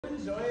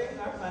enjoying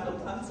our final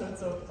concert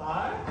so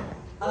far.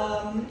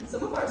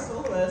 Some of our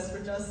soloists were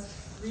just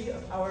 3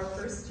 of our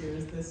first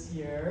years this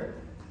year.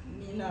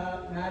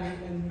 Nina, Maddie,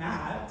 and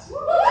Matt. They're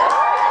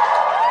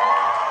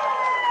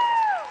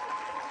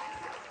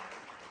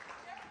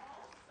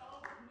all so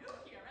new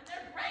here, and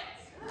they're great!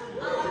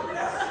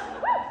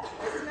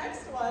 This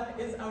next one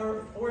is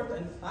our 4th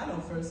and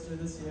final first year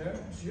this year,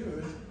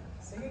 Jude,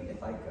 singing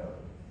If I Go.